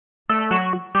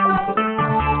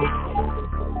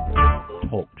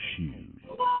Talk shoes.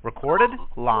 Recorded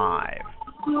live.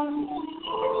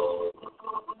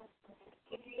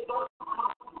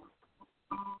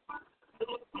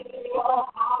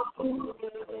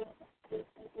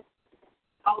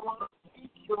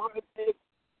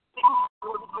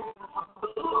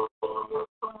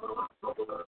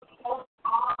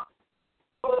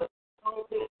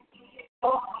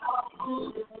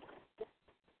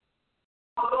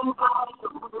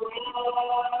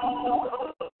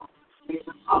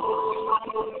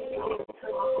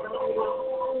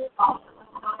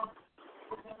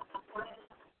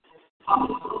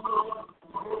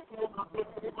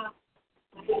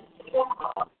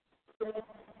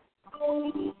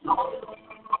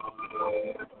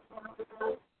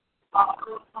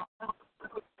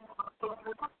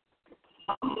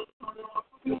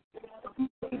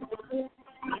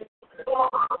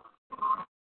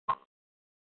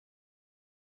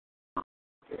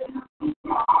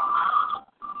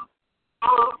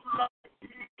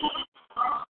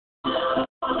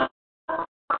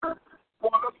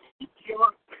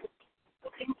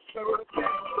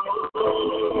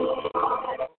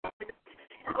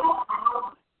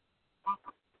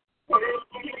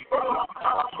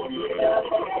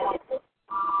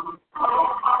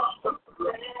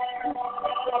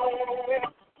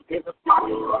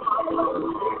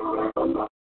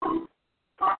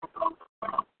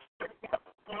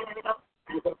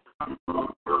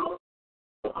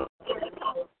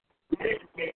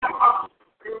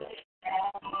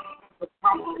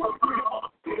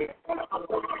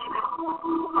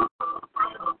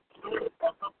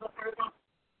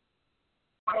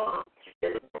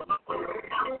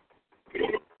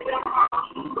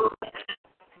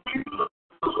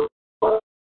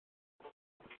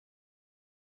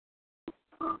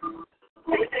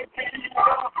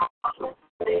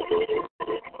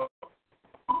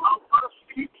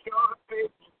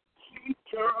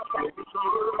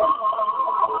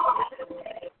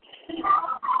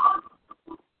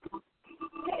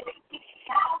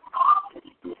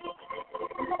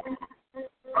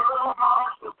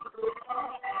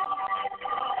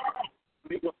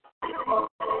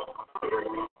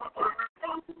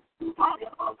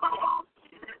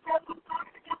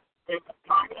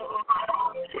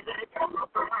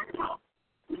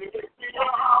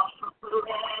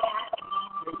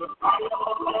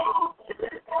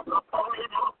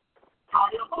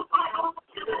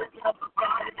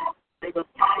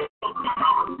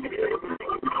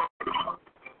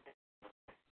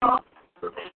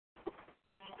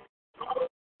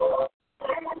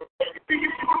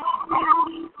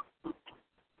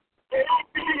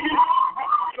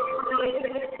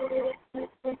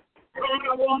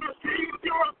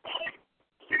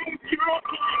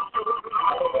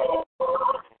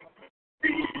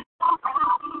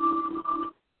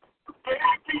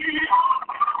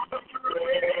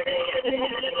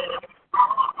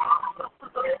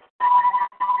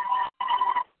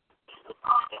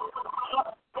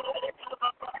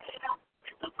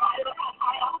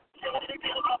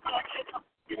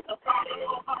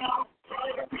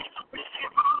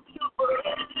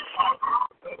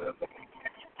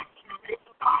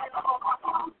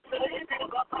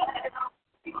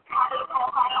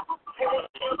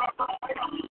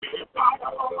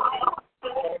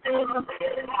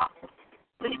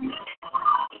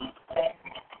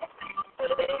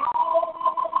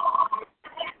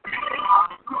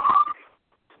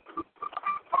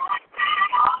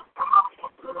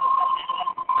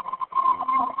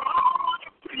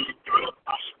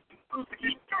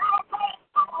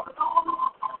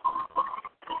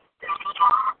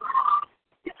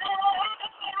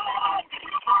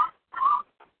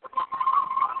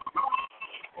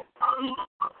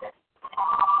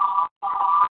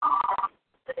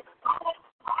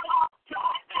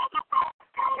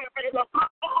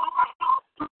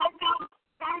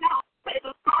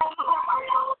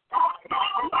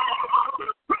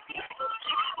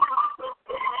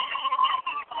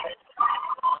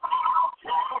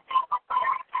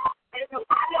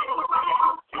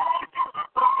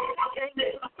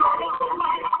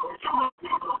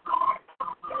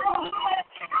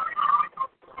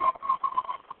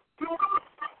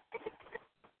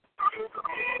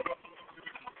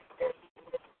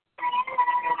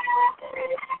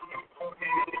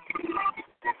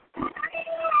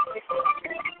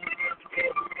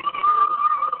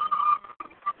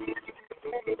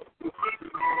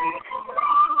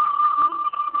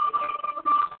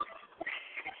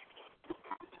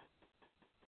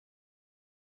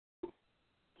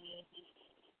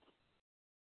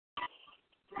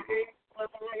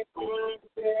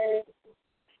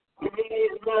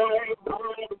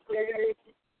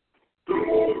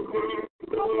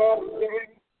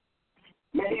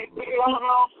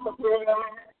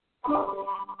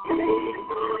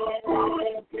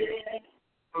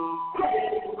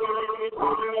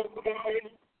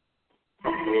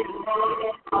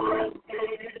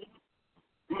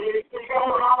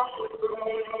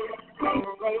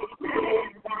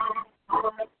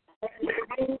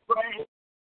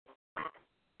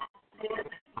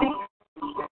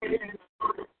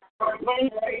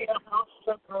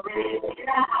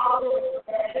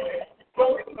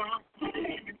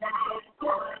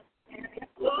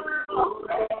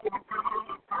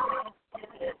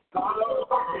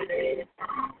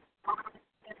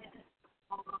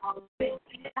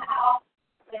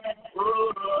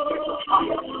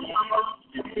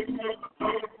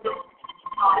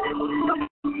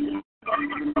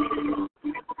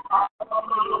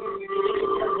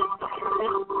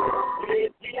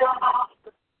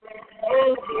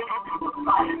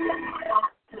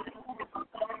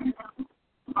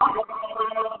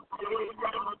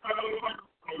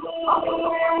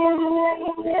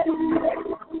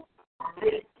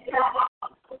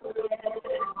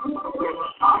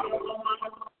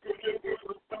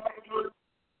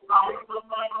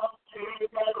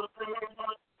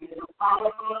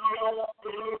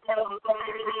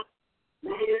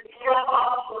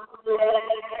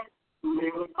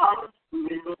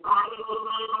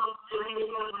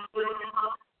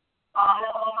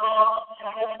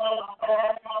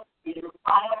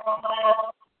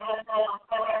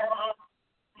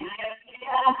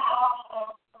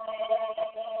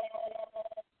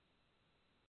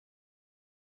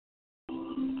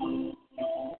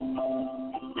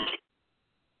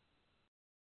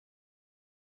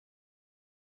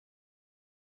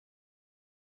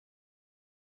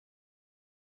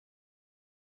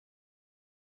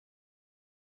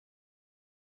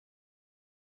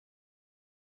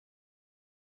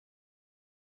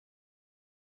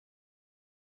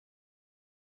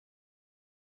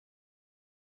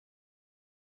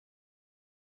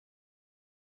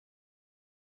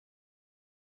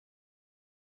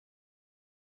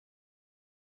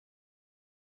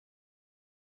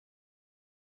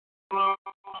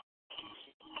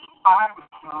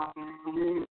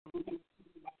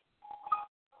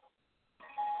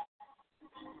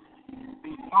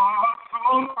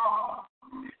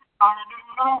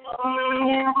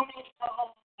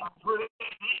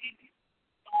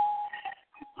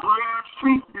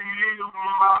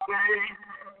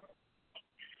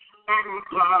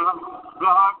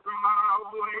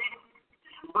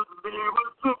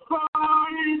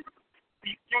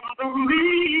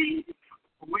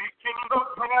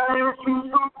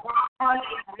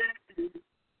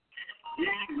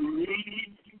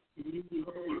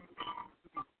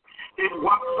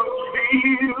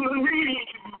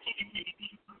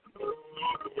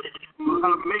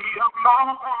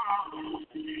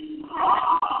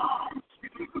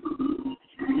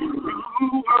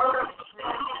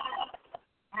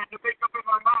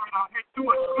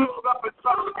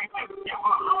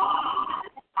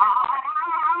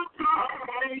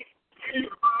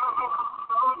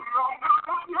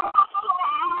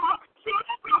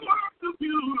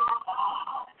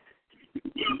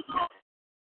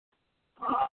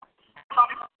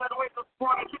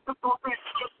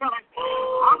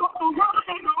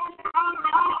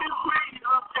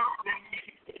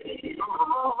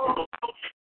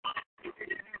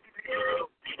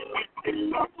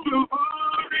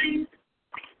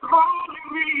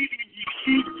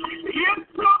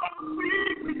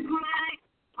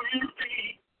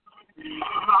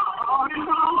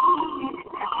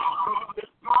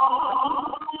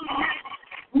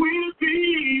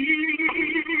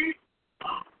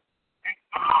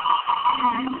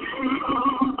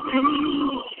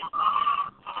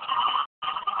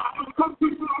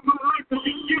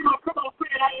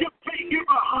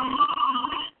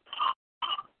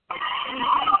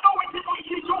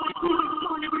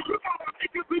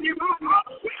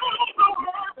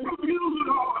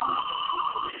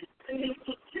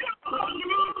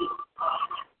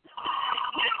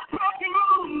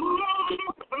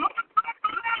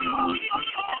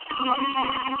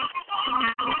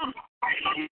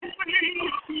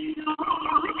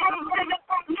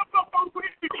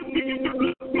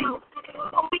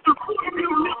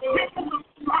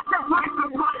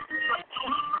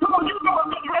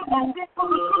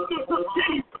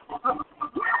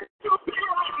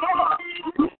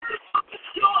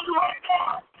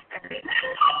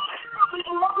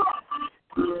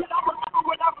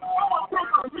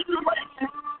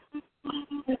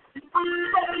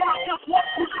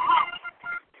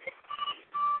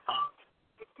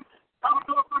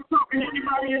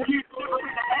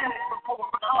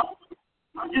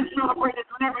 know what it's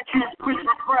like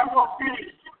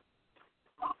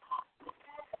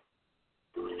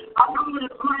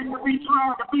to be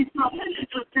trying to be something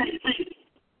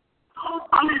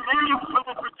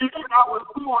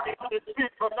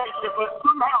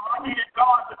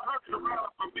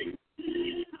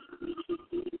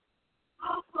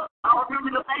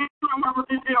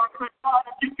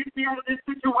this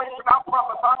situation, I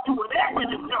promise I'll do whatever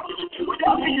you tell me to do.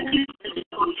 Whatever you do.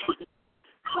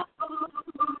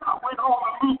 I went home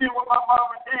and moved in with my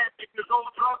mom and dad because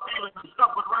those drug dealers and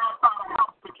stuff was around the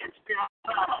house to catch me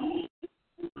outside.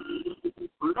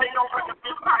 Late over the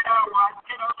midnight hour, I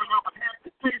get up and I would have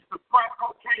to taste the crack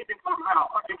cocaine in my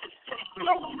mouth. I could just taste it.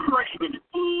 I was craving it.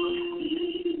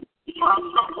 So I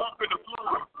started walking the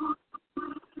floor.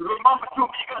 The mama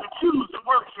told me you got to choose the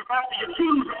worship. After you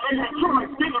choose it, and you choice,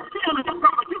 then the feeling is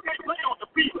coming. You can't lay on the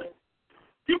feeling.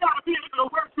 You got to be able to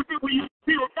worship it when you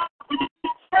feel God. When you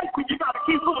get safe, when you got to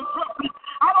keep on trusting.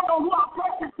 I don't know who I'm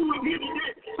talking to in here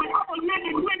today, but I'm a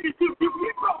living witness. If you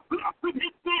keep on blessing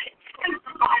His name, in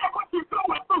spite of what you're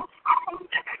going through, I'm a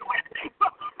living witness.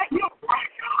 And you'll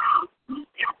break it out.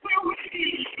 You'll feel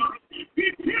relief.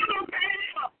 You're feeling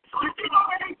pain. You know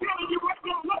I ain't telling you what's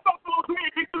going to look up those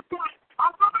hands. It's just like,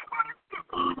 I'm going to do.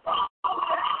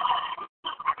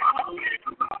 I got to get it.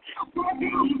 I'm going to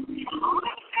do.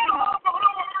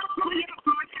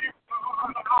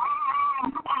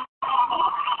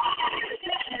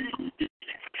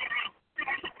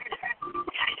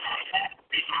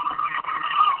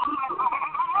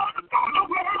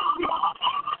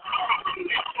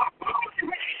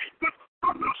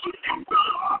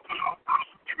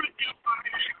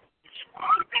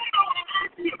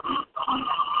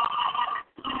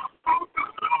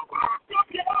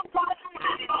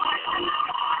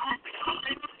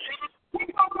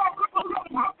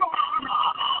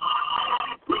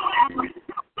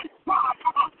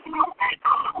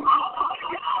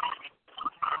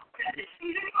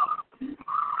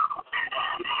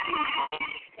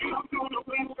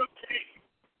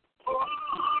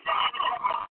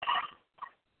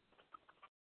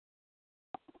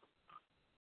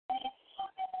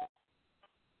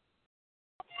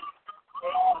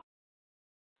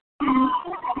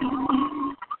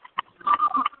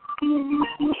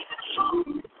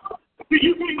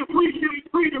 You can appreciate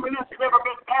freedom and that's never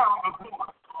been found before.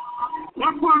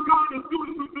 That's why God is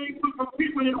doing some things for some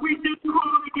people that we just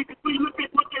called and we could see, look at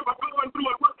what they were going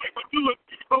through and what they were doing,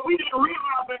 but we didn't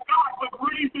realize that God was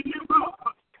raising them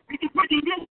up. Because when you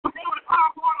get to the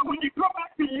high water, when you come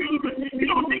back to Jesus, you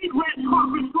don't need red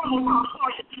carpet rolling out for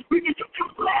you. Because you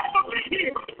just glad to be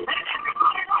here. And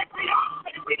everybody like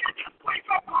Beyonce, we can just wake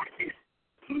up like this.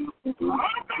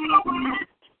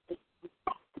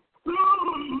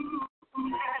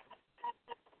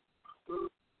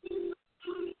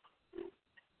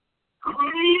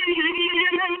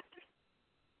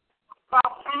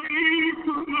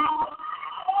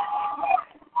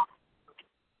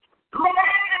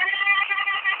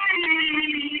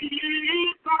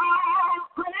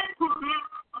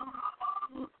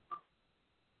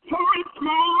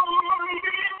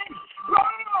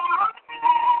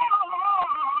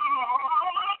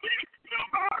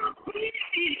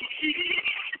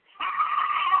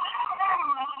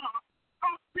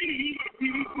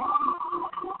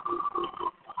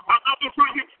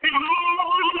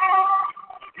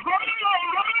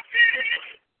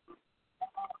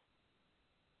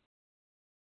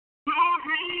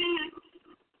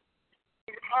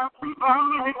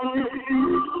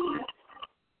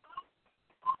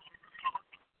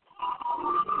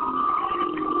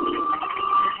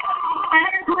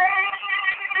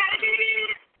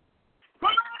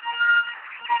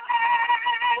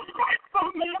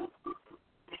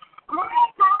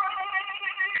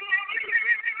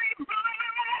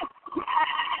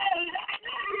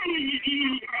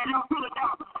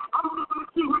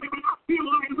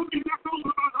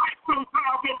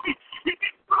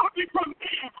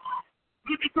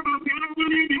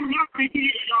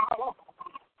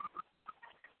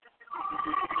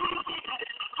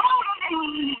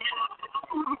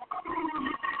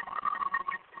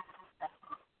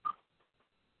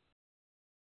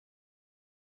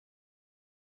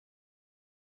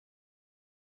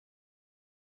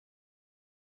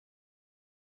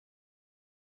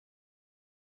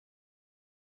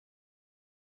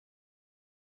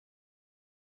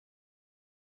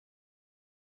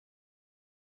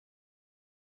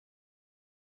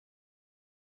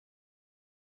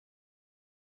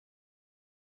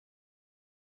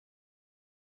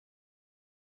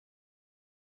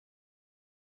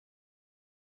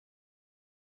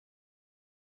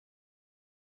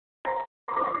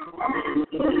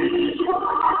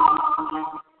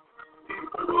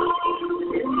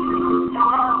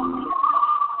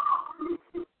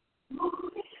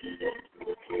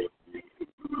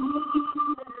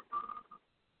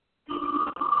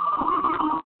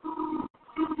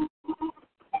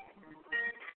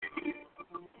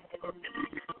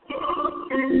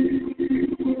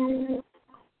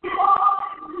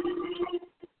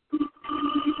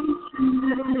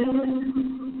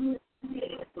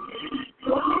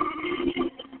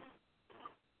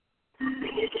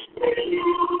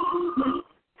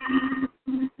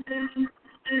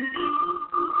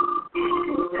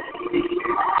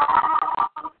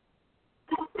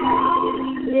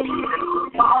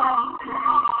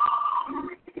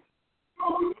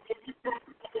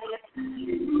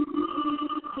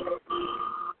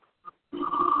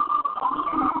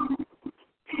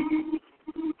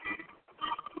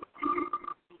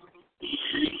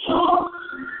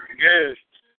 Yes.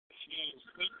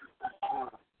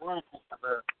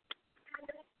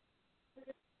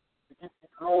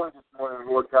 Glory this morning,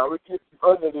 Lord God. We give you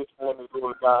honor this morning,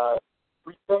 Lord God.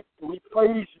 We thank you. We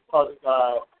praise you, Father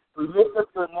God. We lift up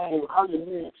your name.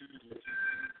 Hallelujah, Jesus.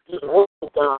 Just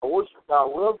worship God. Worship God.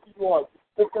 Wherever you are, just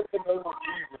pick up the name of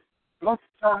Jesus. Bless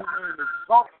your name.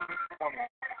 Exalt you this morning.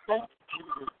 Thank you,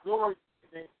 Jesus. Glory to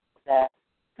the name of God.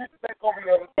 Sit back over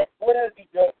there. What has he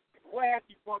done? Where has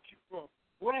he brought you from?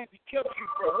 Where has he kept you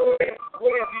from?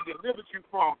 Where has he delivered you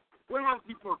from? Where has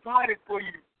he provided for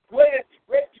you? Where has he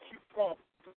rescued you from?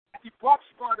 He brought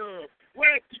you out of.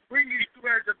 Where is he bringing you through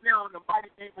as of now in the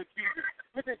mighty name of Jesus?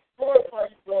 We just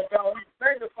glorify you, Lord God. We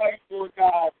magnify you, Lord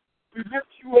God. We lift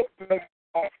you up, Lord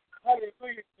God.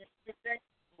 Hallelujah. We thank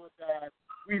you, Lord God.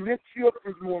 We lift you up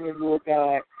this morning, Lord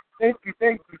God. Thank you,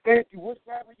 thank you, thank you. What's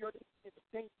right with your name?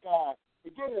 Thank God.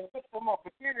 Begin to lift them up.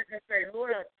 Begin to just say,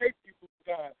 Lord, I thank you, Lord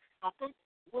God. I thank you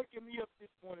for waking me up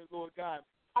this morning, Lord God.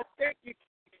 I thank you,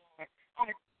 God. I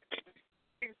thank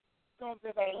you,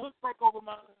 as I look back over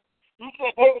my life. You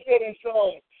said, David said in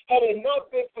Psalms, had it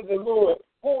not been for the Lord,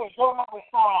 who is on our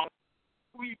side,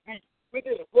 we just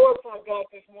glorify God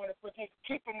this morning for just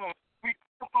keeping us. We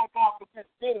glorify God for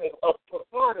just being a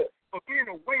provider, for being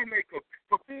a waymaker,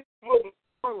 for being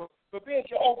Jehovah, for being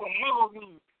Jehovah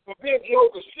Elohim, for being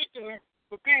Jehovah Sikkenu,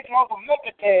 for being Jehovah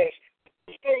Mekadesh.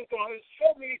 There's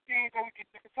so many things that we can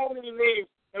do, so many names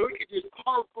that we can just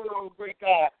call upon our great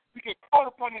God. We can call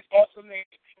upon his awesome name.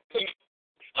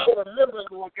 I remember,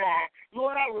 Lord God.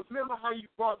 Lord, I remember how you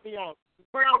brought me out.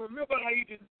 Lord, I remember how you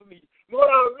did it for me. Lord,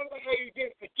 I remember how you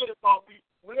didn't forget about me.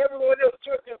 When everyone else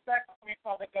turned their back on me,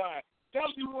 Father God.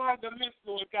 Tell you who are in the midst,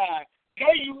 Lord God.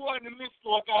 Tell you who are in the midst,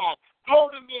 Lord God.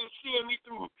 Holding me and seeing me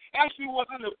through. As you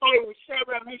was in the fire with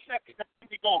Sarah, Meshach, and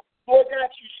Abednego. Lord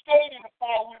God, you stayed in the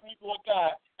fire with me, Lord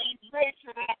God. And you made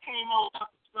sure that I came out.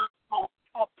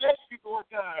 I bless you, Lord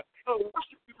God. I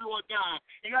worship you, Lord God.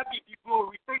 And I give you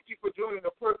glory. We thank you for joining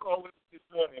the prayer call with us this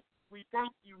morning. We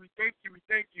thank you, we thank you, we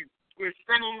thank you. We're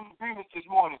standing in agreement this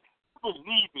morning. I'm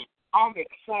believing. I'm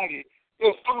excited.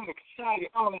 Yes, I'm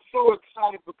excited. I'm so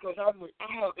excited because I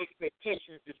have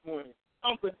expectations this morning.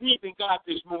 I'm believing God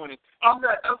this morning. I'm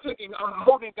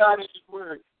holding God at his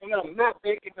word. And I'm not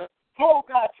making up.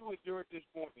 Hold God to his word this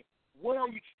morning. What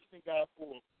are you trusting God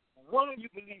for? What are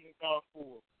you believing God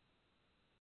for?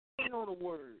 On the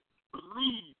word,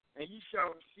 believe, and you shall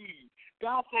receive.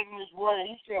 God said in his word,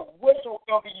 he said,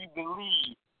 whatsoever you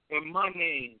believe in my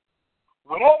name,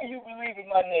 whatever you believe in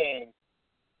my name,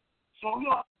 so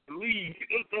you have to believe.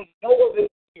 There's no other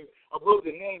name above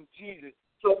the name Jesus.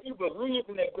 So if you believe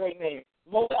in that great name,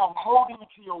 Lord, I'm holding you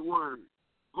to your word.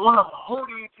 Lord, I'm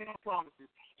holding you to your promises.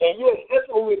 And yes, that's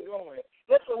what we're doing.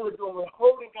 That's what we're doing. We're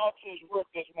holding God to his word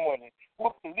this morning.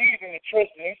 We're believing and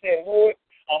trusting. He said, Lord,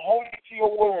 I'm holding to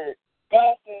your word.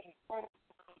 God says his word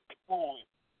is void.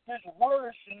 His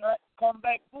word should not come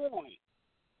back void.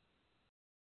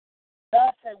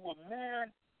 God said with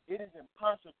man, it is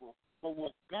impossible. But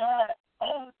with God,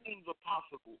 all things are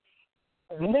possible.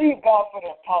 Believe God for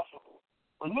the impossible.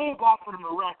 Believe God for the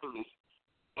miraculous.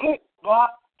 Put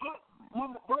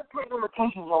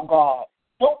limitations on God.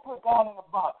 Don't put God in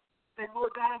a box. Say,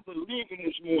 Lord God, I'm believing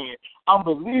this morning. I'm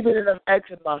believing and I'm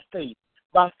acting by faith.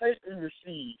 By faith we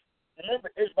receive.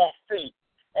 Remember, it's by faith.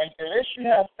 And unless you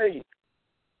have faith,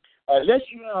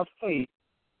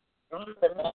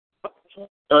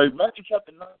 Matthew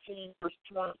chapter 19, verse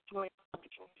 20 to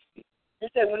 26. It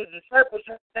said, when the disciples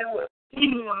said they were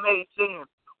eating and made saying,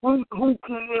 who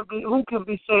can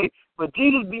be saved? But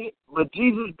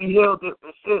Jesus beheld them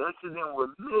and said unto them, with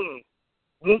men,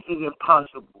 this is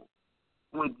impossible.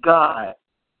 With God,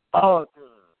 all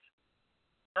things.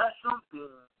 That's something.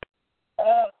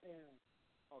 All things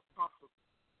are possible.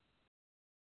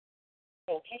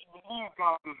 So just believe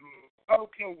God with me. I don't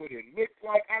care what it looks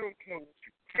like. I don't care what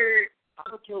you carry. I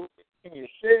don't care what it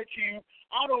said to you.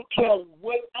 I don't care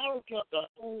if the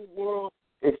whole world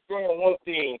is saying one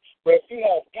thing. But if you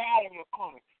have God in your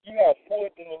corner, you have more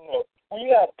than enough. When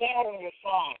you have God on your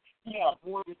side, you have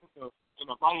more than enough. In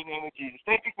the mighty name of Jesus.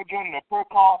 Thank you for joining the prayer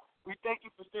call. We thank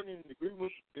you for sending the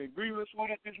agreements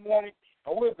with us this morning.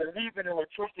 And we're believing and we're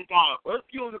trusting God. If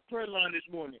you're on the prayer line this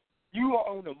morning, you are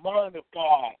on the mind of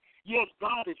God. Yes,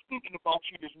 God is thinking about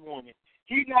you this morning.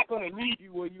 He's not going to leave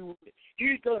you where you are.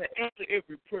 He's going to answer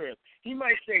every prayer. He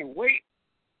might say, wait.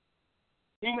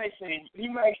 He might say,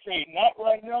 not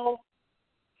right now.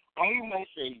 Or he might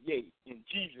say, yea, in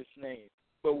Jesus' name.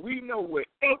 But we know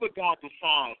wherever God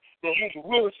decides that his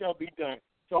will shall be done.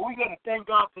 So we're going to thank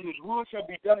God for his will shall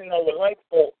be done in our life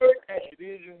on earth as it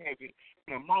is in heaven.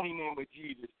 In the mighty name of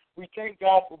Jesus. We thank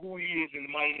God for who he is in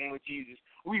the mighty name of Jesus.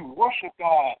 We worship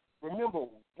God. Remember,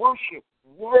 worship.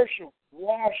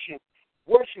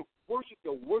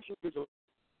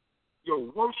 Your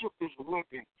worship is a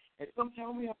weapon. And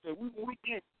sometimes we have to, we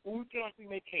can't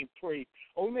pray.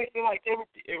 Or we may feel like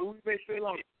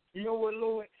you know what,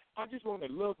 Lord, I just want to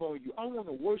love on you. I want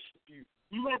to worship you.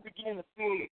 You might begin to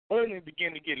feel it, burden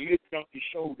begin to get lifted off your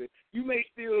shoulder. You may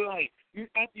feel like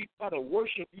after you start to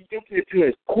worship, you enter into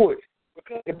his courts.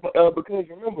 Because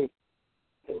remember,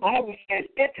 the Bible says,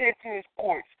 enter into his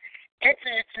courts.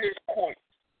 Enter into his courts.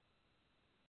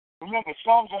 Remember,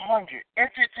 Psalms 100,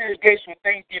 enter into his gates with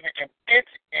thanksgiving and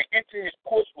enter his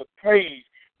courts with praise.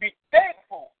 Be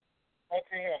thankful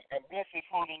unto him and bless his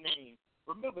holy name.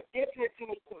 Remember, enter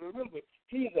into his courts. Remember,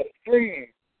 he's a friend.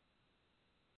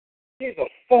 He's a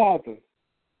father.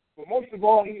 But most of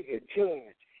all, he's a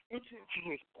judge. Enter into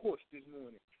his courts this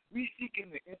morning. We seeking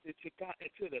to enter to God,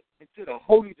 into the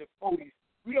holies of holies.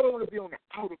 We don't want to be on the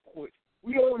outer courts.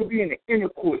 We don't want to be in the inner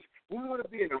courts. We want to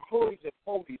be in the holies of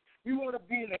holies. We want to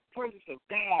be in the presence of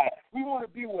God. We want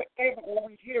to be wherever when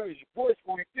we hear his voice,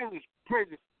 when we feel his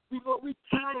presence. We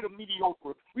tired of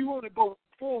mediocre. We want to go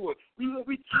forward. We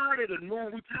tired of the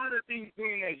norm. We tired of things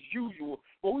being as usual.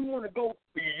 But we want to go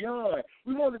beyond.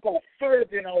 We want to go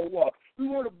further in our walk. We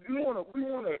want to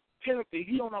turn up the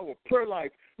heat on our prayer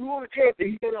life. We want to turn up the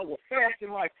heat on our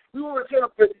fasting life. We want to turn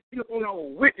up the heat on our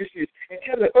witnesses and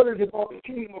tell the others about the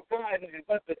kingdom of God and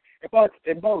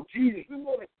about Jesus. We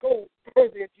want to go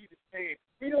further in Jesus' name.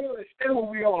 We don't want to stay where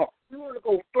we are. We want to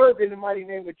go further in the mighty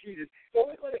name of Jesus. So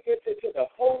we're going to enter into the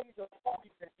holies of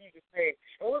holies in Jesus' name.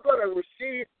 And we're going to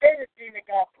receive everything that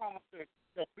God promised us.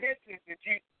 The blessings in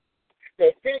Jesus.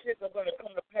 The visions are going to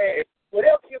come to pass.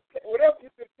 Whatever you've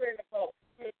been praying about,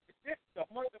 this is the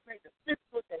month of May, the 6th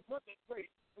month, the month of grace.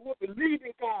 And we're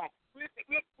believing God. We're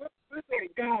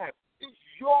saying, God,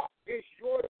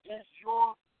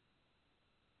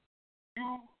 you,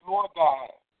 Lord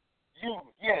God. You,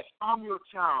 yes, I'm your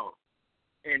child.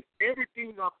 And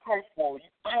everything I pray for,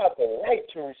 I have the right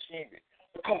to receive it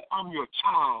because I'm your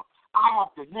child. I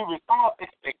have delivered all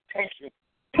expectation.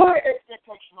 Put an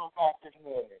expectation on God this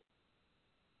morning.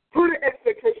 Put an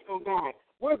expectation on God.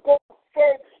 We're going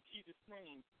further in Jesus'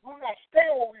 name. We're not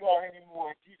staying where we are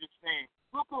anymore in Jesus' name.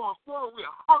 We're going forward. We're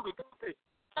hungry.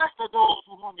 That's for those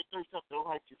who hunger thirst after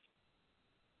righteousness.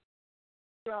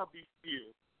 God be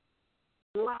filled.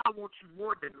 Lord, I want you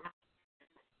more than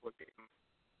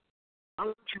I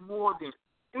want you more than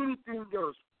anything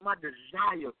else. My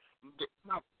desire,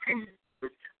 my pain,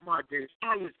 my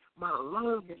desires, my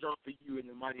longings are for you in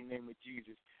the mighty name of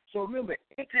Jesus. So remember,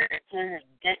 enter into his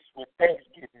gates with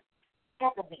thanksgiving. We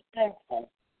have to be thankful.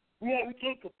 We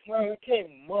can't complain. We can't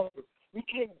murmur. We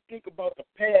can't think about the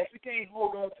past. We can't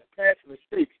hold on to past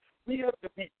mistakes. We have to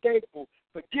be thankful.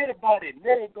 Forget about it.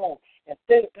 Let it go. And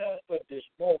thank God for this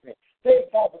moment.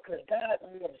 Thank God because God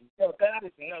lives. God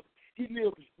is enough. He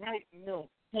lives right now.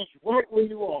 He's right where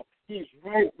you are. He's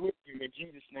right with you in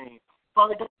Jesus' name.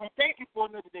 Father God, I thank you for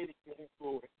another day to give you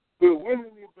glory. We're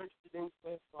willingly embrace today's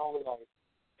plans for our life.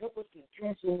 Help us to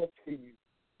trust in to you.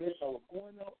 Bless our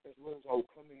going out as well as our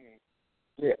coming in.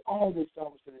 Let all the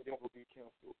assignments to the devil be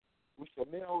canceled. We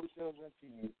submit ourselves unto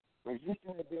you,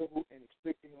 resisting the devil and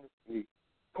expecting him to flee.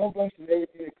 Come bless and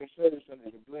everything that concerns us under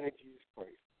the blood of Jesus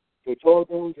Christ. So to all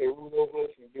those that rule over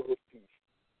us and give us peace.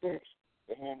 Thanks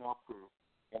for hearing our prayer.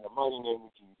 In the mighty name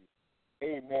of Jesus.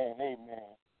 Amen.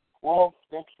 Amen. Well,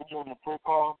 thanks for joining the prayer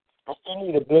call. If you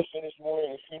need a blessing this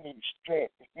morning, if you need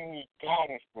strength, if you need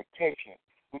guidance, protection,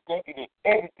 we thank you that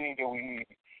everything that we need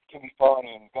can be found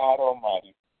in God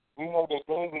Almighty. We know that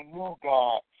David knew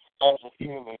God as a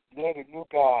healer. David knew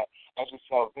God as a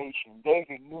salvation.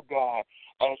 David knew God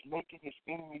as making his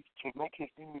enemies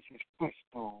his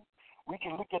footstool. We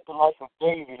can look at the life of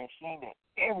David and see that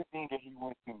everything that he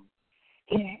went through,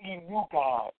 he knew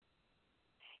God.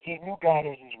 He knew God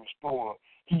as his restorer.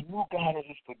 He knew God as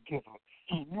his forgiver.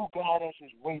 He knew God as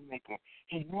his waymaker.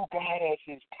 He knew God as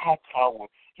his high tower.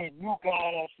 He knew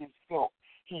God as his help.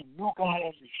 He knew God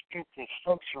as his strength, his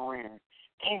sanctuary.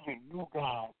 David knew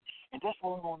God. And that's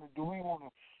what we want to do. We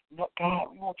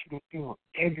want you to fill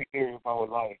every area of our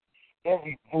life.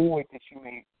 Every void that you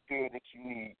may atmosphere that you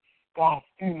need. God,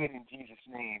 feel it in Jesus'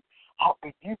 name.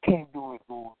 If you can't do it,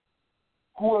 Lord,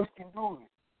 who else can do it?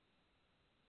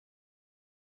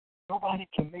 Nobody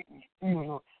can make me feel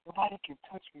it. Nobody can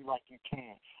touch me like you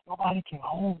can. Nobody can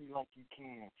hold me like you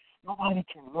can. Nobody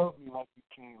can love me like you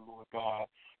can, Lord God.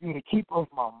 You're the keeper of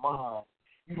my mind.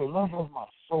 You're the lover of my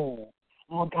soul.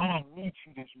 Lord God, I need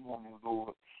you this morning,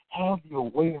 Lord. Have your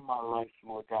way in my life,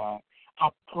 Lord God. I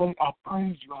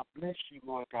praise you, I bless you,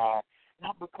 Lord God,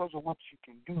 not because of what you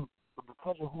can do, but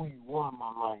because of who you are in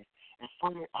my life. And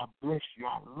for that, I bless you.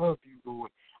 I love you,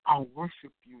 Lord. I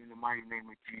worship you in the mighty name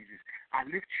of Jesus. I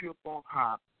lift you up on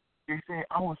high. They say,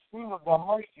 I will sing of the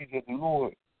mercies of the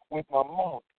Lord with my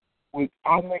mouth.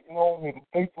 I make known the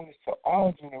faithfulness to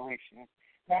all generations,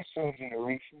 not some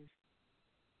generations.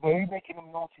 But are you making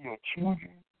them known to your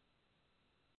children?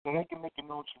 So they can make it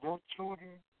known to their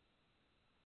children?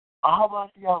 Or how about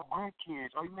if you have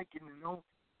grandkids? Are you making them known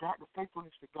that the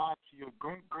faithfulness to God to your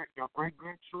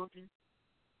great-grandchildren?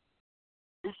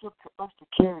 It's up to us to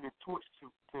carry the torch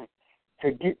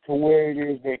to get to where it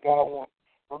is that God wants.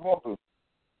 Remember,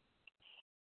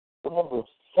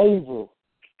 favor.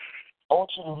 I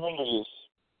want you to remember this.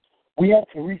 We have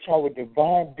to reach our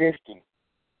divine destiny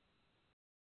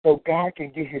so God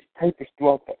can get his purpose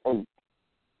throughout the earth.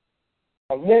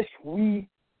 Unless we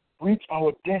reach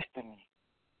our destiny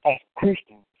as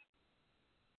Christians,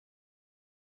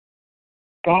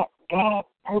 God's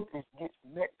purpose gets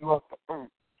met throughout the earth.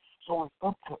 So it's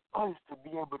up to us to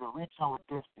be able to reach our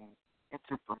destiny and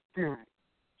to fulfill it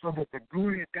so that the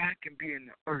glory of God can be in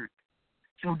the earth,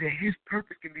 so that his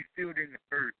purpose can be filled in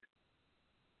the earth.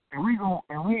 And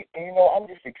I'm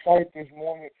just excited this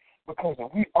morning because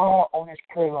we are on this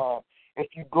prayer line. If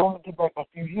you go and get back, if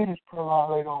you hear this prayer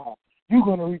line later on, you're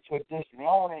going to reach your destiny. I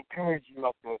want to encourage you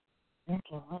like that. You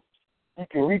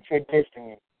can reach your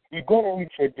destiny. You're going to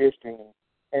reach your destiny.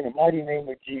 In the mighty name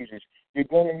of Jesus, you're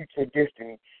going to reach your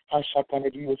destiny.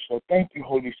 So thank you,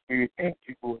 Holy Spirit. Thank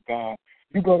you, Lord God.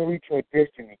 You're going to reach your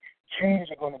destiny. Chains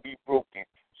are going to be broken.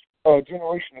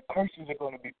 Generational curses are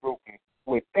going to be broken.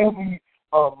 With every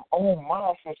old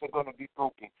mindsets are going to be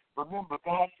broken. Remember,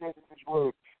 God says in his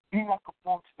word, be not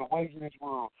conformed to the ways of this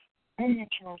world. Be ye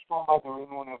transformed by the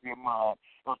renewing of your mind.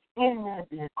 If any man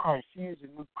be in Christ, he is a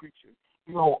new creature.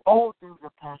 Behold, all things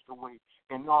are passed away,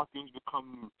 and all things become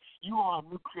new. You are a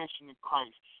new creation in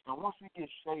Christ. And once we get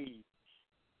saved,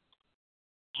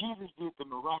 Jesus did the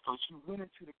miraculous. He went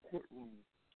into the courtroom.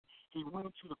 He went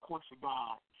into the courts of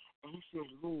God, and he said,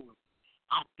 Lord,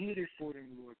 I did it for them,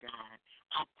 Lord God.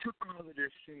 I took all of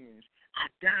their sins.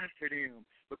 I died for them.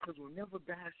 Because whenever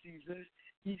God sees us,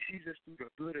 he sees us through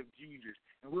the blood of Jesus.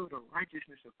 And we're the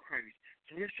righteousness of Christ.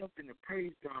 So there's something to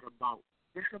praise God about.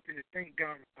 There's something to thank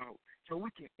God about. So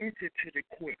we can enter to the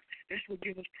courts. That's what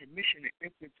gives us permission to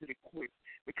enter to the courts.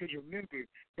 Because remember,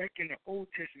 back in the Old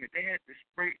Testament, they had to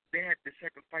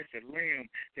sacrifice a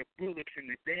lamb, the bullocks, and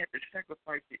they had to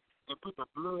sacrifice it and put the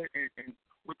blood and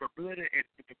with the blood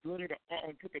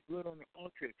on the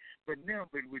altar. But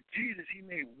with Jesus, he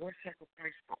made one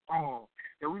sacrifice for all,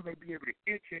 that we may be able to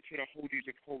enter into the holies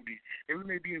of holies, that we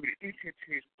may be able to enter into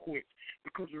his courts.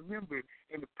 Because remember,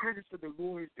 in the presence of the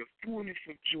Lord is the fullness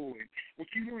of joy.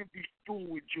 If you want to be full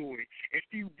with joy,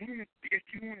 God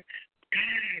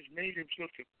has made himself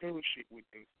to fellowship with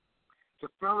us. To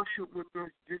fellowship with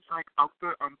us, just like I'm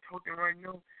talking right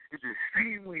now, is the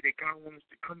same way that God wants us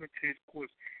to come into his courts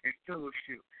and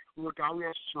fellowship. Lord God, we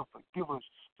ask you to forgive us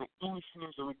for any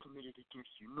sins that we committed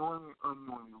against you, knowingly and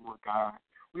unknowingly, Lord God.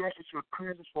 We ask that you would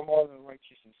cleanse us from all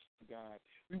unrighteousness, God.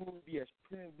 We want to be as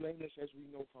pure and blameless as we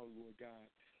know how, Lord God.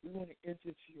 We want to enter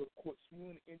into your courts. We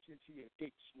want to enter into your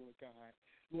gates, Lord God.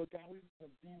 Lord God, we want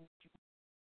to be with you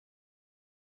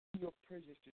in your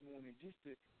presence this morning, just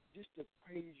to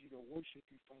praise you, to worship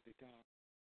you, Father God.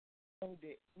 Know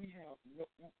that we have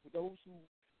those who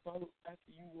follow after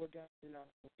you, Lord God, and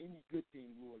not for any good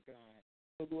thing, Lord God.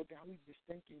 So, Lord God, we just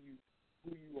thanking you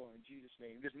who you are in Jesus'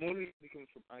 name. This morning it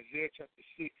comes from Isaiah chapter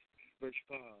 6, verse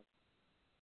 5.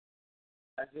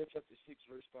 Isaiah chapter 6,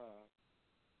 verse 5.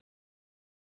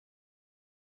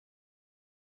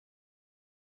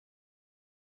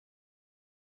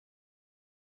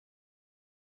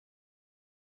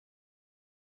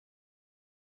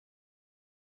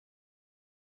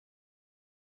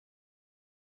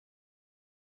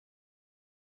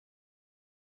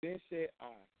 Then said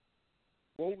I,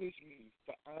 woe is me,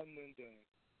 for I am undone,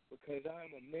 because I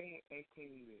am a man with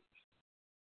unclean lips,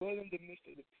 dwell in the midst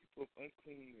of the people of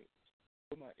unclean lips.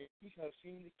 For my enemies have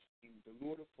seen the King, the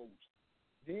Lord of hosts.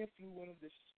 Then flew one of the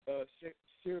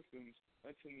seraphims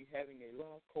unto me, having a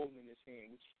long coal in his hand,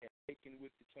 which he had taken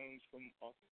with the tongues from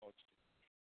off the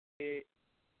altar.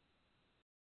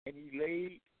 And he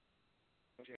laid,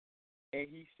 and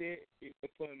he set it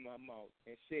upon my mouth,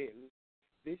 and said,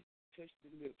 this touch the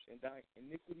lips, and thy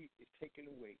iniquity is taken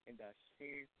away, and thy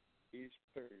sin is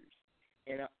purged.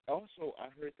 And I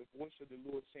heard the voice of the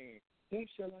Lord saying, whom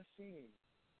shall I send?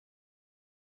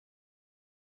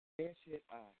 Then said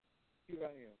I, here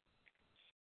I am.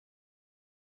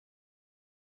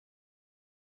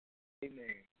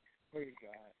 Amen. Praise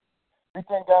God. We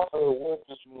thank God for the word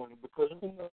this morning, because we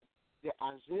know that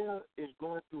Isaiah is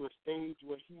going through a stage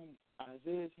where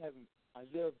Isaiah is having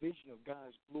Isaiah's vision of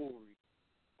God's glory.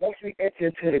 Once we enter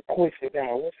into the courts of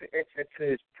God, once we enter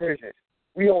into his presence,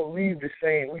 we don't leave the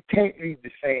same. We can't leave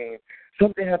the same.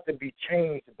 Something has to be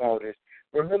changed about us.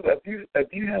 Remember,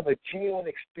 if you have a genuine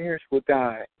experience with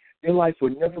God, your life will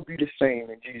never be the same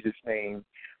in Jesus' name.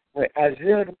 When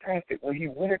Isaiah the prophet, when he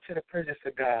went into the presence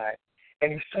of God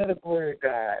and he saw the glory of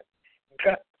God,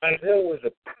 Isaiah was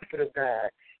a prophet of God.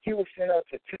 He was sent out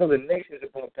to tell the nations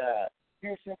about God. He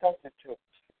was sent out to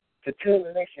tell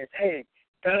the nations, hey,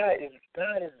 God is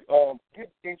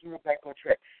get Israel back on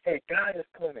track. Hey, God is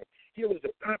coming. He was a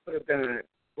prophet of God,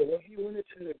 but when he went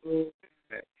into the glory of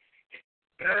God,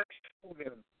 God told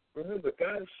him, remember,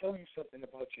 God will show you something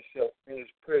about yourself in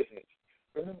his presence.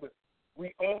 Remember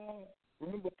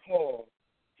Paul,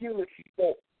 he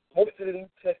spoke most of the New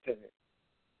Testament,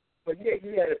 but yet he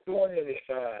had a thorn in his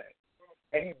side.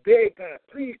 And he begged God,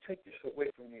 please take this away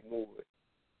from me, Lord.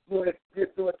 Lord,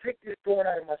 take this thorn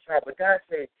out of my side. But God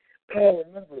said, Paul,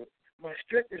 remember, my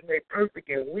strength is made perfect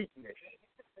in weakness.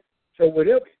 So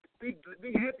whatever, be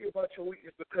happy about your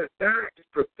weakness, because God is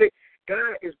perfect.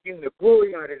 God is getting the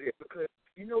glory out of it, because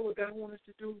you know what God wants us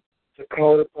to do? To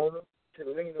call upon him,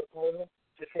 to lean upon him,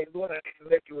 to say, Lord, I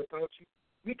can't let you without you.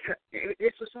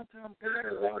 It's for sometimes God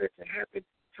allowed it to happen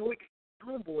so we can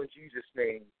be humble in Jesus'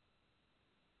 name,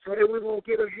 so that we won't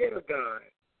get ahead of God.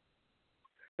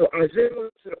 So Isaiah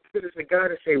went to the presence of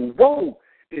God and say, woe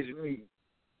is me.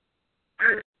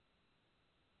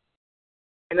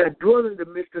 And I dwell in the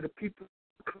midst of the people,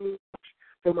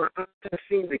 for my eyes have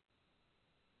seen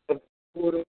the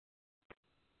water.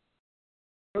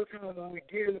 Sometimes when we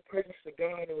get in the presence of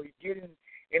God and we get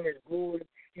in his glory,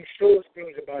 he shows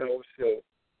things about ourselves.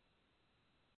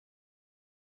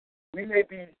 We may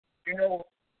be,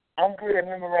 I'm good at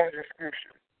memorizing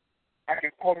scripture. I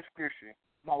can quote a scripture.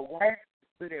 My wife is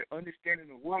good at understanding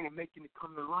the word and making it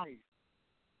come to life.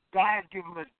 God has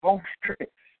given us both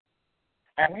strengths.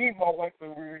 I need my wife to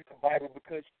read the Bible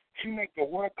because she makes the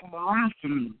word come alive to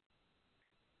me.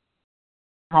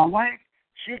 My wife,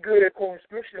 she's good at quoting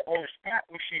scripture on the spot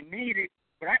when she needs it,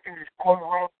 but I can just quote her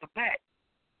off the bat.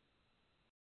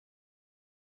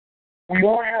 We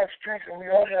all have strengths and we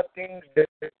all have things that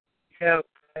have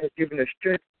given us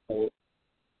strength for.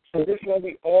 So this is why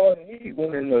we all need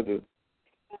one another.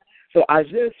 So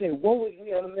Isaiah said, woe is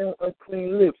me, I'm a man of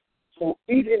unclean lips. So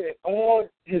even in all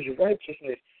his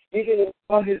righteousness, even in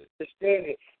all his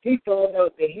understanding, he found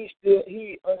out that he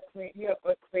had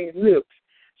unclean lips.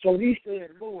 So he said,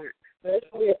 Lord, that's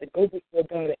why we have to go before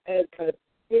God and ask God,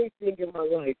 anything in my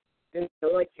life that I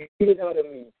like to get it out of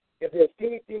me. If there's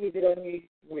anything that I need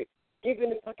with,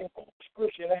 even if I can quote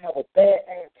scripture and I have a bad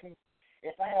attitude,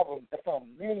 if I'm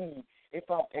mean, if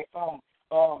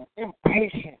I'm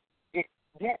impatient,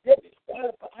 that is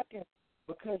qualified. I can,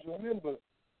 because remember,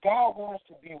 God wants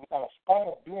to be without spot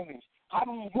or blemish. I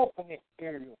need help in this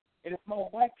area. And if my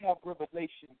wife has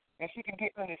revelation and she can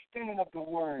get understanding of the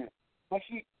word, but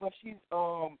she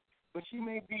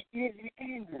may be easily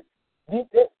angered.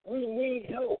 We need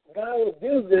help. God will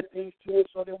do these things to us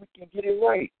so that we can get it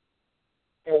right.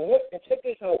 And check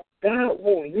this out. God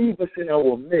won't leave us in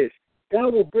our midst.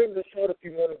 God will bring us out if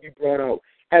you want to be brought out.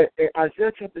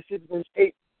 Isaiah chapter 6, verse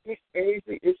 8,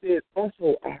 it says,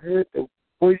 also I heard the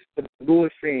voice of the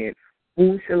Lord saying,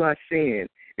 whom shall I send,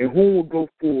 and whom will go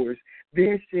for us?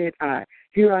 Then said I,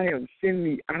 here I am, send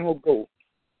me, I'll go.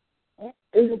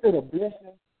 Isn't that a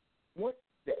blessing?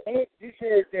 It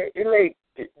says that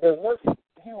once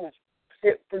he was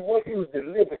set free, once he was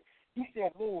delivered, he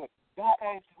said, Lord, God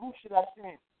asked, who should I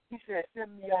send? He said,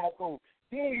 send me, I'll go.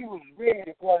 Then he was ready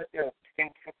to go out there and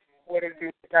what it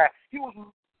is to God. He was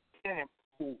standing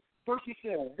food. First he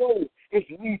said, woe is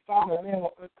me, found a man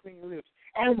with unclean lips.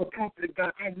 I'm a prophet of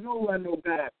God. I know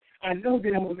God. I know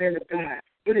that I'm a man of God.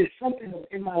 But it's something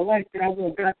in my life that I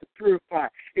want God to purify.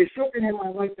 It's something in my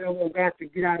life that I want God to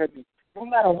get out of me. No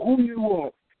matter who you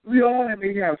are, we all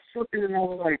may have something in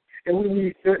our life that we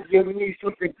need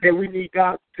something that we need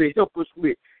God to help us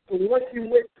with. So once he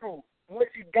went through, once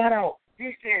he got out,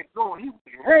 he said, Lord, he was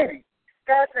ready.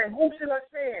 God said, who shall I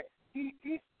send?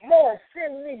 Lord,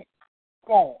 send me.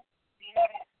 Go.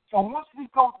 So once we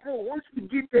go through, once we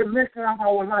get that messing up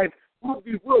our life, once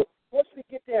we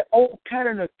get that old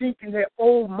pattern of thinking, that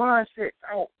old mindset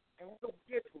out, and we'll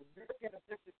get to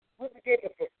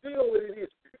fulfill what it is,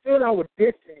 fulfill our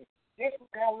destiny. That's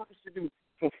what God wants us to do,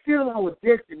 fulfill our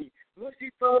destiny. Once he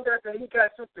found out that he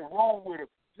got something wrong with him,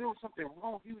 doing something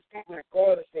wrong, he was able to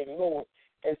God and say, Lord,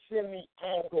 and send me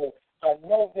and go. I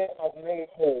know that I'm made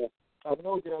whole. I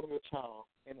know that I'm your child.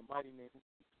 In the mighty name of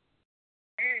Jesus.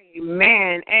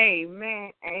 Amen,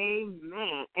 amen,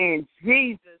 amen. In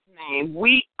Jesus' name,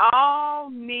 we all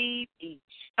need each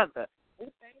other. We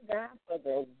thank God for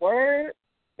the word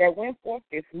that went forth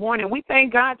this morning. We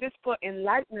thank God just for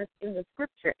enlightening us in the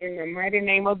scripture in the mighty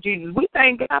name of Jesus. We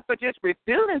thank God for just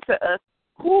revealing to us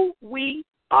who we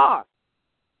are.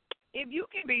 If you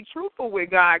can be truthful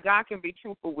with God, God can be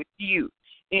truthful with you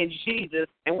in Jesus.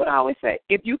 And what I always say,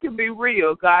 if you can be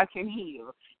real, God can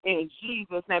heal in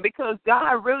Jesus' name, because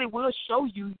God really will show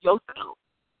you yourself.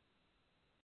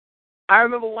 I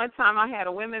remember one time I had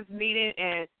a women's meeting,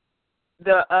 and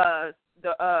the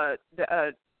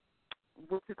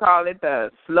what you call it,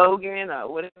 the slogan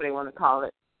or whatever they want to call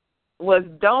it, was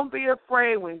don't be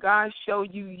afraid when God show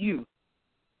you you.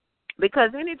 Because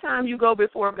anytime you go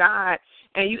before God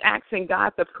and you asking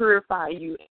God to purify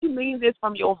you, you mean this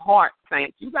from your heart,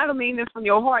 saints. You got to mean this from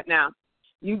your heart now.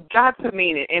 You got to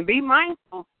mean it. And be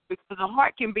mindful, because the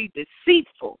heart can be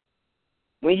deceitful.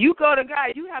 When you go to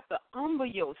God, you have to humble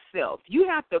yourself. You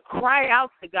have to cry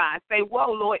out to God. Say,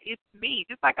 whoa, Lord, it's me.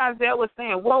 Just like Isaiah was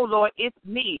saying, whoa, Lord, it's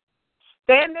me.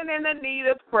 Standing in the need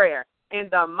of prayer in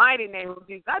the mighty name of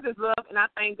Jesus. I just love and I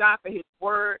thank God for his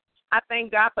word. I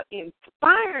thank God for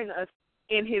inspiring us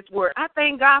in his word. I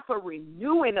thank God for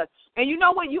renewing us. And you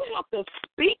know what? You have to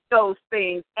speak those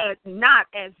things as not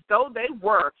as though they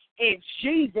were in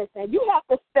Jesus. And you have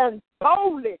to stand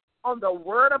boldly on the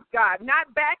word of God,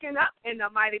 not backing up in the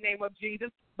mighty name of Jesus,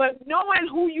 but knowing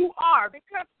who you are,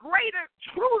 because greater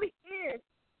truly is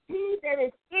he that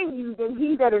is in you than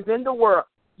he that is in the world.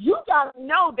 You got to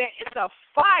know that it's a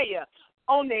fire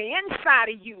on the inside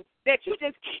of you that you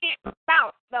just can't put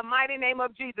out the mighty name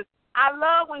of Jesus. I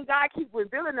love when God keeps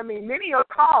revealing to me, many are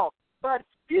called, but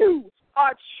few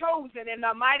are chosen in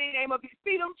the mighty name of Jesus.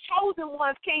 See, them chosen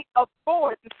ones can't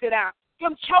afford to sit down.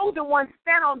 Them chosen ones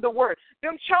stand on the word.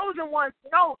 Them chosen ones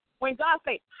know when God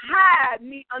say, hide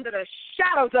me under the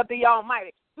shadows of the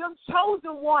Almighty. Them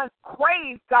chosen ones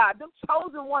praise God. Them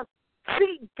chosen ones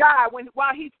seek God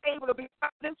while he's able to be.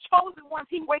 Them chosen ones,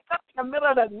 he wake up in the middle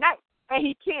of the night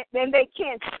and they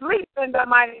can't sleep in the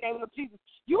mighty name of Jesus.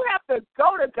 You have to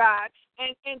go to God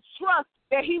and trust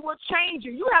that he will change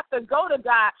you. You have to go to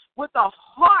God with a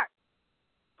heart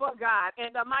for God. And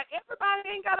everybody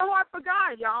ain't got a heart for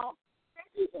God, y'all. Some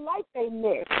people like they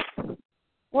mess.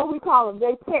 What we call them,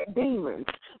 they pet demons.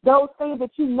 Those things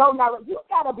that you know now. You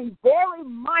got to be very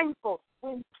mindful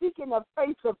when seeking the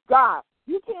face of God.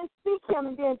 You can't seek him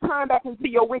and then turn back into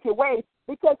your wicked ways,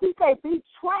 because he said, be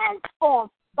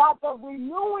transformed by the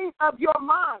renewing of your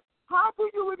mind. How do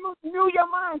you renew your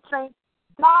mind, saints?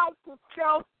 Die to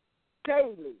self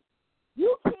daily.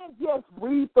 You can't just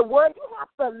read the word. You have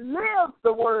to live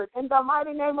the word in the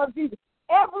mighty name of Jesus.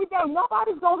 Every day,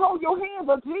 nobody's going to hold your hand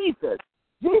but Jesus.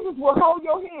 Jesus will hold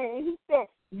your hand. And he said,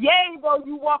 yea, though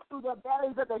you walk through the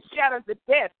valleys of the shadows of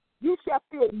death, you shall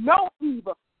fear no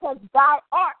evil, because thy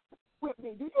art with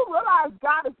me. Do you realize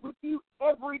God is with you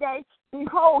every day?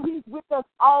 Behold, he's with us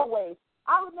always.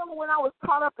 I remember when I was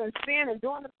caught up in sin and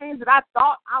doing the things that I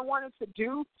thought I wanted to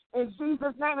do in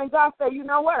Jesus' name, and God said, you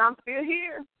know what, I'm still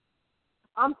here.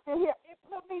 I'm still here. It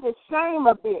put me to shame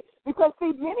a bit, because,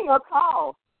 see, many are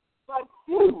called, but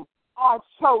few are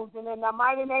chosen in the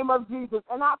mighty name of Jesus.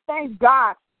 And I thank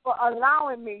God for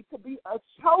allowing me to be a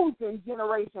chosen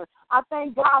generation. I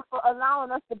thank God for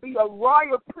allowing us to be a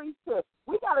royal priesthood.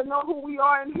 We got to know who we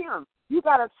are in him. You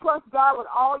got to trust God with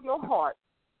all your heart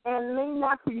and lean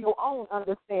not to your own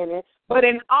understanding, but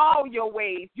in all your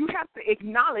ways, you have to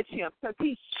acknowledge him, because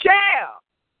he shall,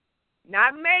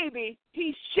 not maybe,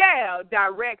 he shall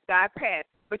direct thy path.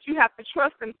 But you have to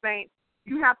trust him, saints.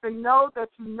 You have to know that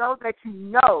you know that you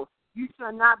know. You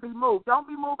shall not be moved. Don't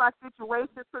be moved by situations,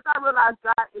 because I realize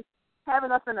God is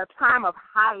having us in a time of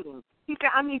hiding. He said,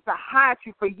 I need to hide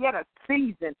you for yet a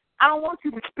season. I don't want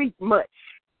you to speak much.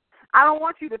 I don't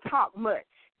want you to talk much.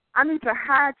 I need to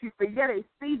hide you for yet a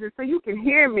season so you can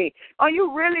hear me. Are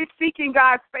you really seeking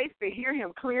God's face to hear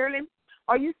him clearly?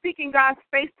 Are you seeking God's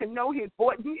face to know his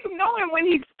voice? Do you know him when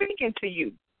he's speaking to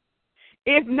you?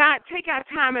 If not, take our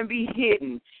time and be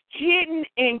hidden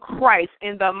in Christ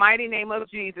in the mighty name of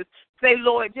Jesus. Say,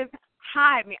 Lord, just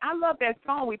hide me. I love that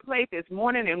song we played this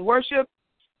morning in worship.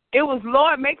 It was,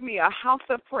 Lord, make me a house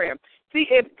of prayer. See,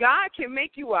 if God can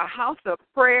make you a house of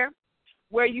prayer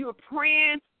where you're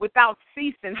praying without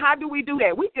ceasing, how do we do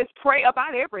that? We just pray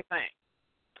about everything.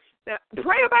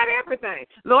 Pray about everything.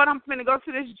 Lord, I'm going to go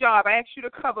to this job. I ask you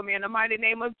to cover me in the mighty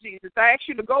name of Jesus. I ask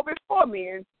you to go before me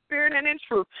in spirit and in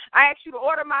truth. I ask you to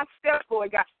order my steps,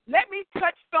 Lord God. Let me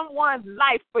touch someone's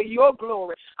life for your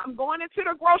glory. I'm going into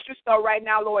the grocery store right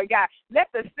now, Lord God. Let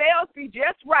the sales be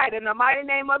just right in the mighty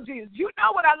name of Jesus. You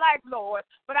know what I like, Lord,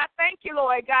 but I thank you,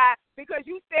 Lord God, because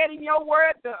you said in your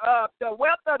word the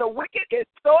wealth of the wicked is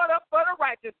stored up for the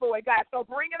righteous, Lord God. So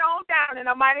bring it on down in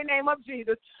the mighty name of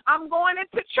Jesus. I'm going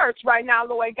into church right now,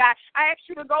 Lord God. I ask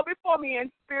you to go before me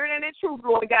in spirit and in truth,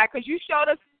 Lord God, because you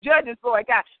showed us judges, Lord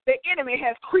God. The enemy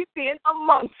has creeped in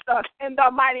amongst us in the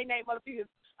mighty name of Jesus.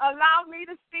 Allow me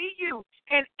to see you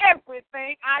in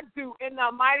everything I do in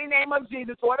the mighty name of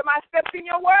Jesus. Order my steps in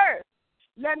your word.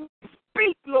 Let me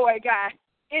speak, Lord God,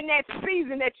 in that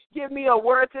season that you give me a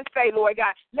word to say, Lord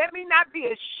God. Let me not be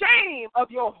ashamed of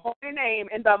your holy name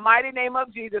in the mighty name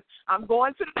of Jesus. I'm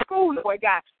going to the school, Lord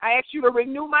God. I ask you to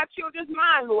renew my children's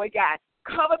mind, Lord God.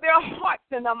 Cover their hearts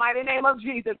in the mighty name of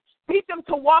Jesus. Teach them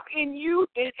to walk in you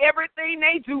in everything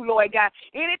they do, Lord God.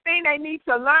 Anything they need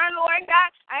to learn, Lord God,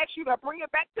 I ask you to bring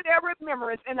it back to their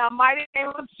remembrance in the mighty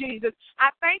name of Jesus. I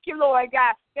thank you, Lord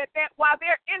God, that while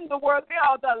they're in the world, they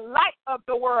are the light of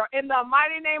the world in the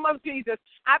mighty name of Jesus.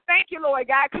 I thank you, Lord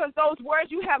God, because those words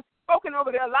you have spoken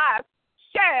over their lives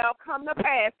shall come to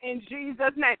pass in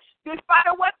Jesus' name. Despite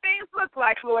of what things look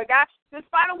like, Lord God,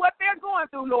 despite of what they're going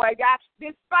through, Lord God,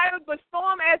 despite of the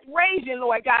storm as raging,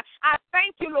 Lord God, I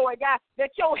thank you, Lord God,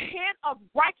 that your hand of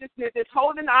righteousness is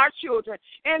holding our children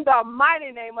in the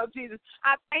mighty name of Jesus.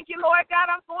 I thank you, Lord God,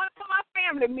 I'm going to my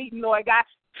family meeting, Lord God.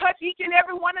 Touch each and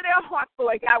every one of their hearts,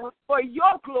 Lord God, for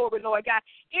your glory, Lord God.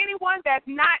 Anyone that's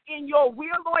not in your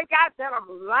will, Lord God, let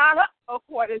them line up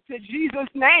according to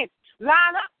Jesus' name.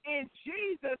 Line up in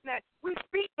Jesus' name. We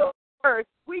speak the word.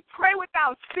 We pray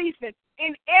without ceasing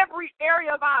in every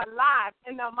area of our lives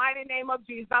in the mighty name of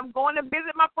Jesus. I'm going to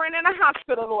visit my friend in the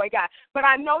hospital, Lord God, but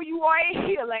I know you are a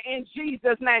healer in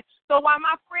Jesus' name. So while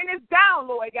my friend is down,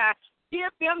 Lord God,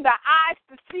 give them the eyes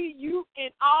to see you in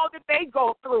all that they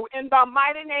go through in the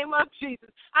mighty name of Jesus.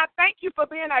 I thank you for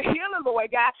being a healer,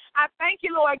 Lord God. I thank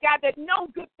you, Lord God, that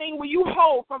no good thing will you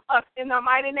hold from us in the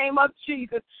mighty name of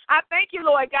Jesus. I thank you,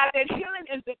 Lord God, that healing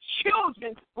is the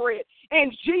children's bread in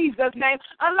Jesus' name.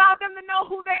 Allow them to know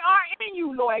who they are in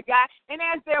you, Lord God. And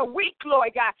as they're weak,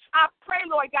 Lord God, I pray,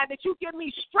 Lord God, that you give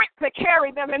me strength to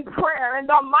carry them in prayer in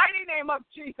the mighty name of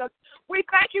Jesus. We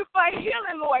thank you for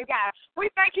healing, Lord God.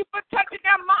 We thank you for touching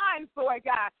their minds, Lord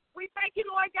God. We thank you,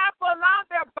 Lord God, for allowing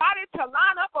their body to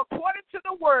line up according to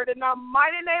the word in the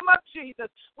mighty name of Jesus.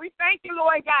 We thank you,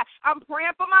 Lord God. I'm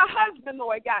praying for my husband,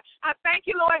 Lord God. I thank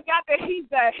you, Lord God, that he's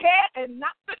the head and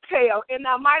not the tail in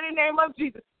the mighty name of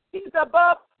Jesus. He's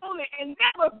above only and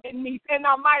never beneath in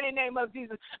the mighty name of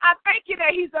Jesus. I thank you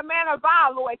that he's a man of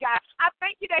valor, Lord God. I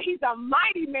thank you that he's a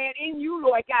mighty man in you,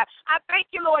 Lord God. I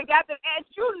thank you, Lord God, that as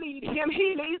you lead him,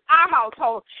 he leads our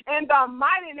household. In the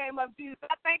mighty name of Jesus,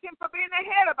 I thank him for being the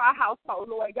head of our household,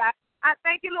 Lord God. I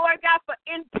thank you, Lord God, for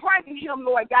imparting him,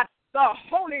 Lord God, the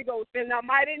Holy Ghost in the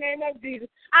mighty name of Jesus.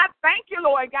 I thank you,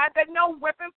 Lord God, that no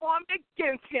weapon formed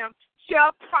against him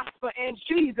shall prosper in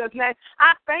Jesus' name.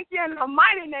 I thank you in the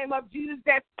mighty name of Jesus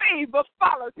that favor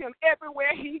follows him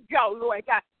everywhere he goes, Lord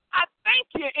God. I thank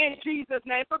you in Jesus'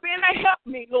 name for being a help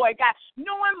me, Lord God,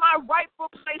 knowing my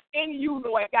rightful place in you,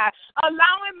 Lord God,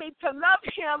 allowing me to love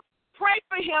him, pray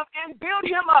for him, and build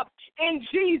him up in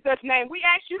Jesus' name. We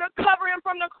ask you to cover him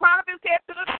from the crown of his head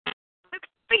to the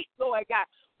feet, Lord God.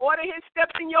 Order his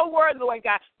steps in your word, Lord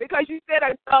God, because you said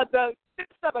the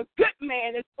steps of a good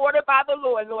man is ordered by the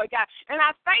Lord, Lord God. And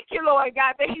I thank you, Lord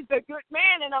God, that he's a good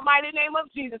man in the mighty name of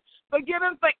Jesus. Forgive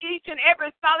him for each and every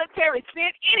solitary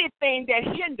sin, anything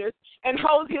that hinders and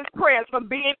holds his prayers from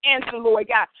being answered, Lord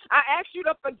God. I ask you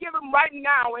to forgive him right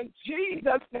now in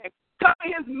Jesus' name.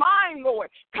 Cover his mind, Lord.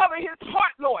 Cover his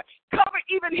heart, Lord. Cover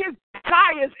even his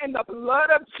desires in the blood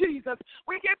of Jesus.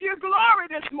 We give you glory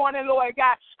this morning, Lord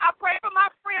God. I pray for my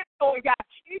friends, Lord God.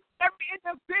 Every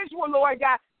individual, Lord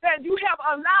God, that you have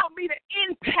allowed me to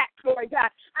impact, Lord God.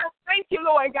 I thank you,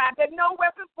 Lord God, that no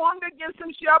weapon formed against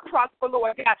them shall prosper,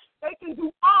 Lord God. They can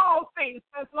do all things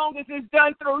as long as it's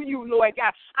done through you, Lord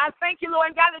God. I thank you,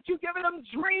 Lord God, that you've given them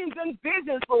dreams and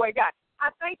visions, Lord God. I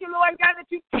thank you, Lord God, that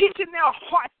you're teaching their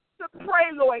hearts to pray,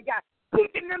 Lord God,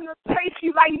 teaching them to taste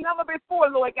you like never before,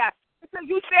 Lord God. Because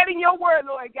you said in your word,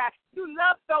 Lord God, you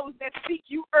love those that seek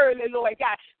you early, Lord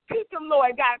God. Teach them,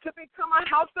 Lord God, to become a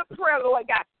house of prayer, Lord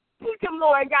God. Teach them,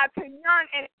 Lord God, to yearn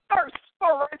and thirst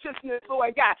for righteousness,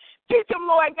 Lord God. Teach them,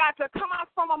 Lord God, to come out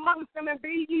from amongst them and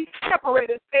be ye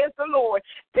separated, says the Lord.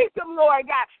 Teach them, Lord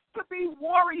God, to be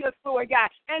warriors, Lord God,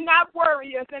 and not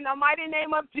warriors in the mighty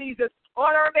name of Jesus.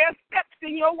 Order their steps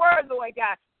in your word, Lord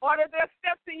God. Order their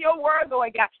steps in your word,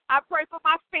 Lord God. I pray for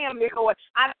my family, Lord.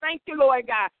 I thank you, Lord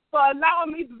God, for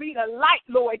allowing me to be the light,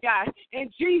 Lord God, in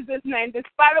Jesus' name,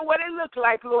 despite of what it looks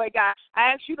like, Lord God.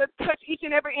 I ask you to touch each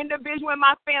and every individual in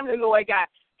my family, Lord God,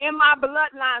 in my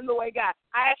bloodline, Lord God.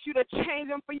 I ask you to change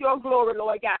them for your glory,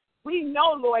 Lord God. We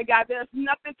know, Lord God, there's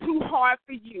nothing too hard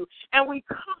for you, and we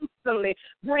constantly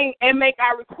bring and make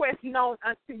our requests known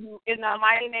unto you in the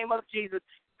mighty name of Jesus.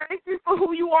 Thank you for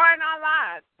who you are in our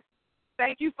lives.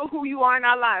 Thank you for who you are in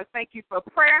our lives. Thank you for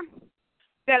prayer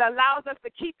that allows us to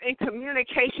keep in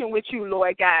communication with you,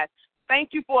 Lord God. Thank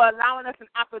you for allowing us an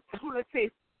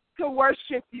opportunity to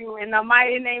worship you in the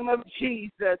mighty name of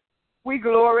Jesus. We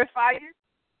glorify you,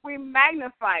 we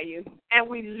magnify you, and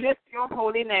we lift your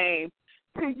holy name.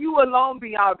 To you alone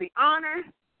be all the honor.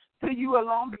 To you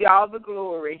alone be all the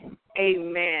glory.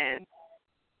 Amen.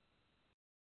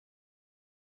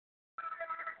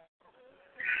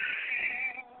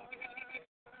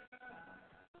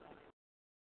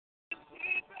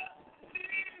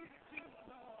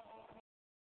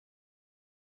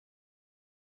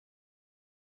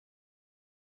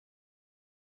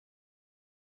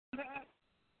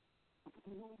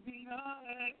 Moving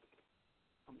on,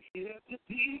 I'm here to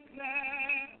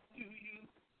declare to you,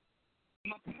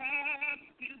 my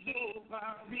past is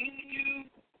over in you.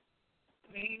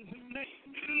 Things are made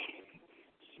new,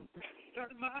 surrender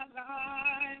my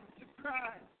life to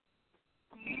Christ.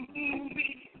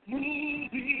 Moving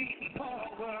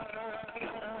forward.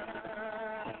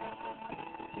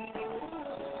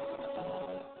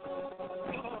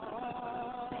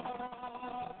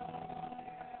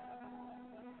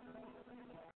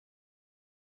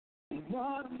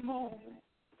 What a moment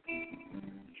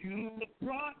you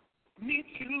brought me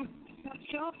to such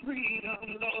a freedom,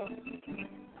 Lord.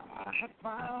 I have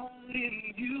found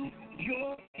in you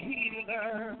your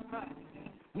healer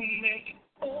who makes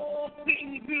all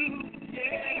things new.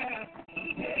 Yeah,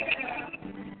 yeah,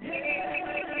 yeah.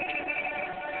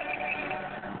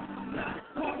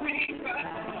 Moving back,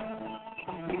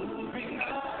 moving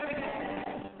on,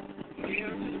 here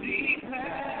to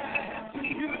declare to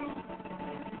you.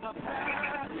 My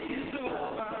past is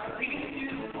over in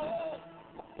you.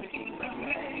 Things are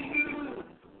made new.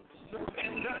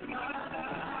 Surrender my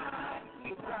life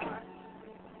to Christ.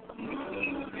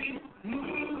 Moving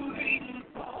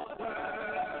forward.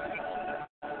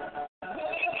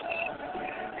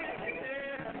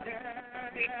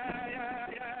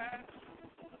 Yeah.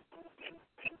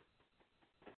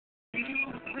 You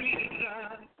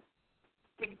freedom.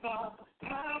 With all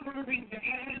power in your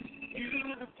hands, you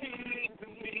have given to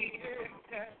me.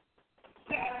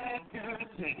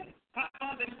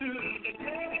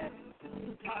 Hallelujah.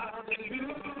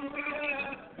 Hallelujah.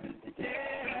 Yeah.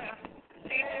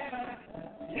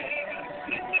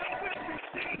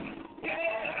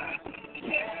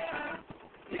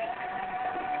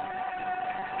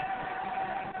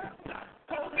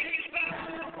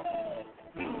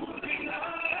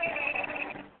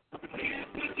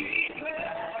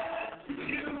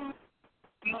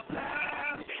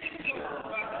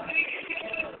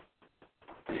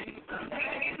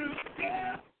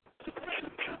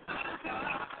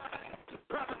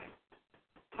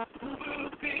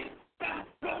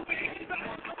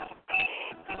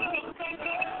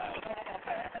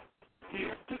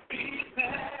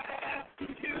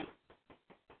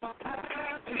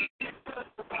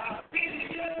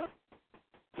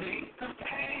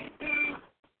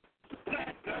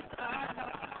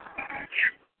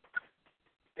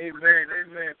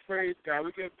 Amen. Praise God.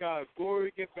 We give God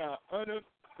glory, we give God honor.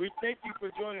 We thank you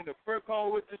for joining the prayer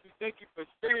call with us. We thank you for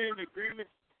staying in agreement.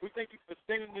 We thank you for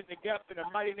standing in the gap in the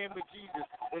mighty name of Jesus.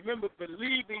 Remember,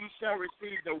 believe and you shall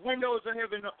receive. The windows of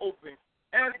heaven are open.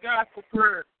 Ask God for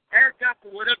prayer. Ask God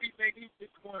for whatever you may need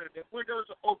this morning. The windows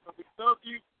are open. We love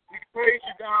you. We praise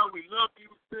you, God. We love you.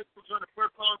 We for joining the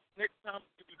prayer call. Next time,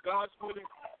 to be God's willing.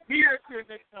 Meet us here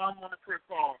next time on the prayer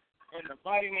call. In the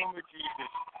mighty name of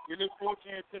Jesus. We look forward to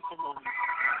your testimony. In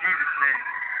Jesus' name.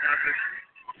 God bless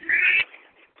you.